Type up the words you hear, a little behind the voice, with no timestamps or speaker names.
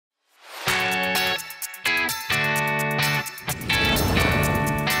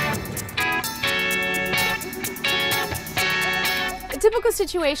the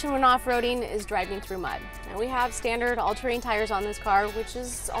situation when off-roading is driving through mud. Now we have standard all-terrain tires on this car, which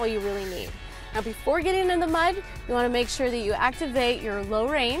is all you really need. Now before getting into the mud, you want to make sure that you activate your low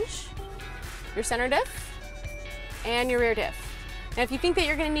range, your center diff, and your rear diff. Now if you think that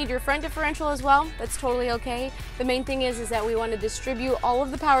you're going to need your front differential as well, that's totally okay. The main thing is that we want to distribute all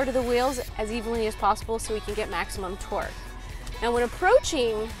of the power to the wheels as evenly as possible so we can get maximum torque. Now when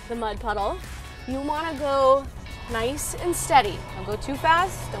approaching the mud puddle, you want to go nice and steady. Don't go too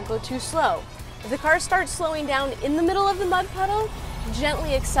fast, don't go too slow. If the car starts slowing down in the middle of the mud puddle,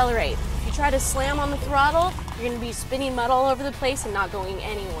 gently accelerate. If you try to slam on the throttle, you're going to be spinning mud all over the place and not going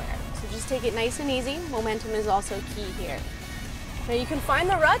anywhere. So just take it nice and easy. Momentum is also key here. Now you can find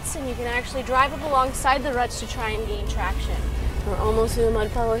the ruts and you can actually drive up alongside the ruts to try and gain traction. We're almost through the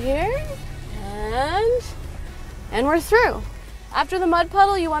mud puddle here, and we're through. After the mud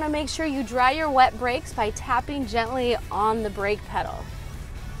puddle, you want to make sure you dry your wet brakes by tapping gently on the brake pedal.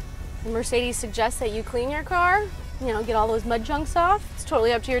 And Mercedes suggests that you clean your car, get all those mud chunks off. It's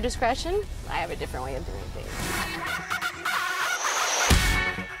totally up to your discretion. I have a different way of doing things.